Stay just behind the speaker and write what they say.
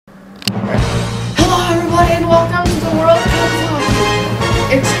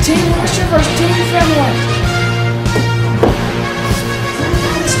Team Russia versus Team Finland.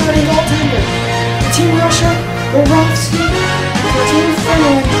 The starting goaltender. For Team Russia, Bobrovsky. For Team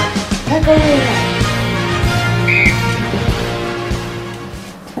Finland, Pecorino.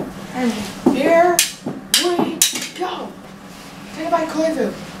 And here we go. Take it by Koivu.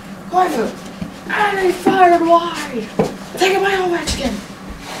 Koivu. And he fired wide. Take it by Ovechkin.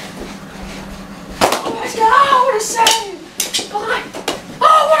 Ovechkin. Oh, what a save! By,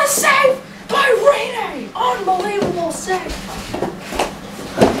 oh, what a save by Rene! Unbelievable save.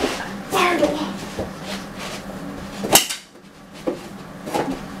 Fired it wide.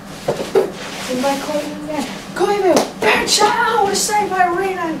 Take it by Koivu again. Koivu. Bad shot. Oh, what a save by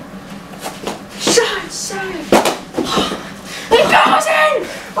Rene. Shot, save. It goes in!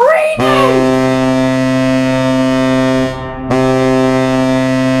 Rene!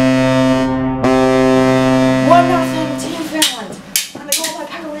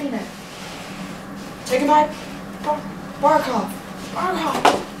 Take it by Barkov. Barkov.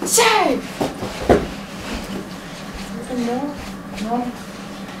 Save! No. No.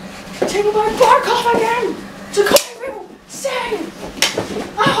 Take it by Barkov again! To Koivu. Save!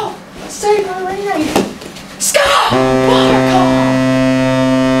 Oh! Save by Rene. Score! Barkov!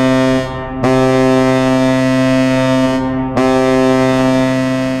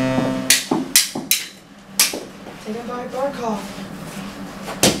 Take it by Barkov.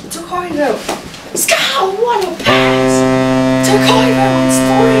 To Koivu. Scout, what a pass! To Koivu, it's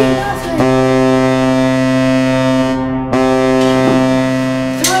 3-0.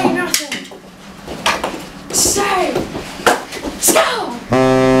 3-0. Save! Scout!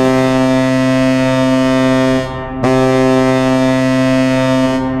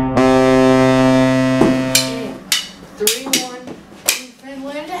 3-1 in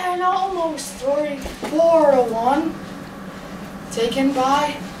Finland and almost 4-1. Taken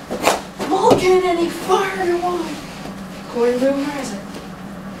by Malkin, and he fired it wide. Koivu has it.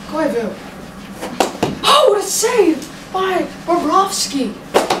 Koivu. Oh, what a save by Bobrovsky.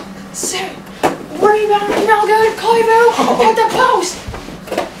 Save. Rebound, no good. Koivu at the post.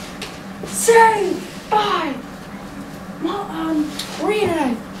 Save by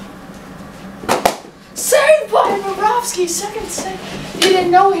Rene. Save by Bobrovsky. Second save. He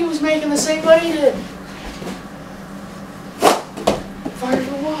didn't know he was making the save, but he did. Fired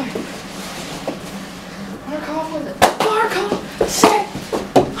it wide. Barkov with it. Barkov! Save!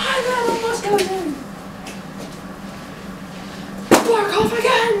 That almost goes in. Barkov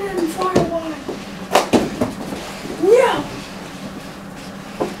again and fire wide. Yeah!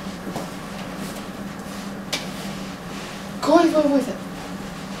 Koivu with it.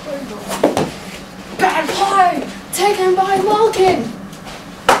 Koivu. Bad play! Taken by Malkin!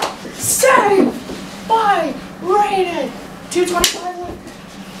 Save! By Rene! 2:25 left.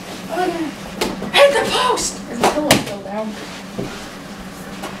 Okay. Hit the post! His pillow fell down.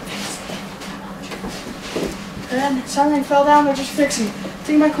 And something fell down, they're just fixing.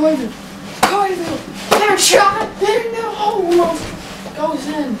 Take my Koivu. Koivu! That shot! In the hole! Goes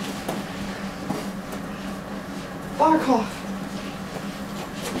in. Barkov.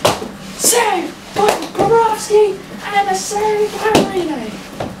 Save by Bobrovsky! And a save by Rene.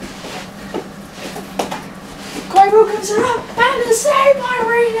 Koivu comes it up! And a save by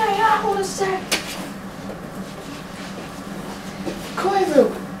Rene! Ah, what a save! Koivu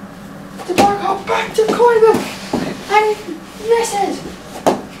to Barkov, back to Koivu, and he misses.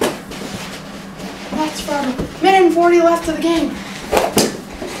 That's from a minute and 40 left of the game.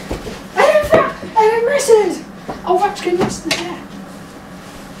 And it misses. Ovechkin missed the net.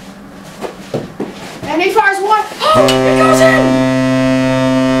 And he fires one. Oh, it goes in.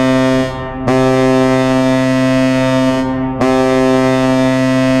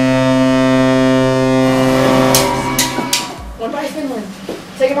 Finland.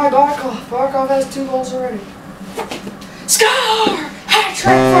 Taken by Barkov. Barkov has 2 goals already. Score! Hat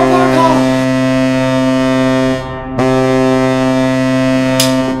trick for Barkov!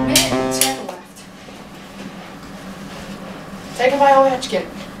 Minute and 10 left. Taken by Ovechkin.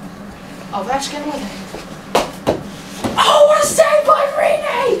 Ovechkin with it. Oh, what a save by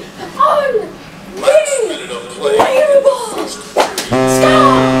Rene! Unbelievable!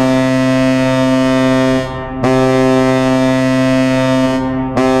 Score!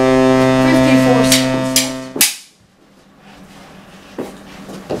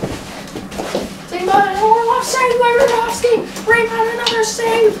 Save by Bobrovsky! Rebound, another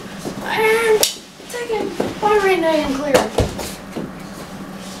save! And taken by Rene and cleared.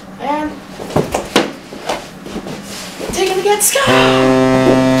 And taken again, Scott!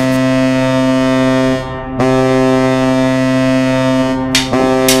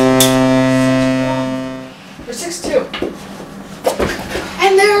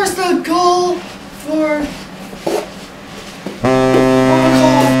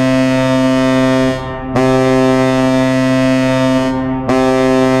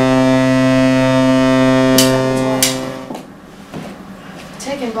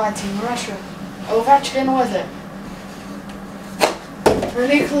 on Team Russia. Ovechkin with it.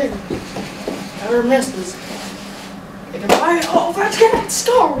 Pretty clear. Never missed this. They can buy it. Oh, Ovechkin and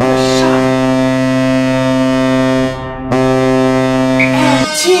score with a shot. And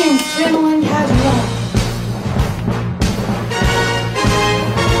Team Finland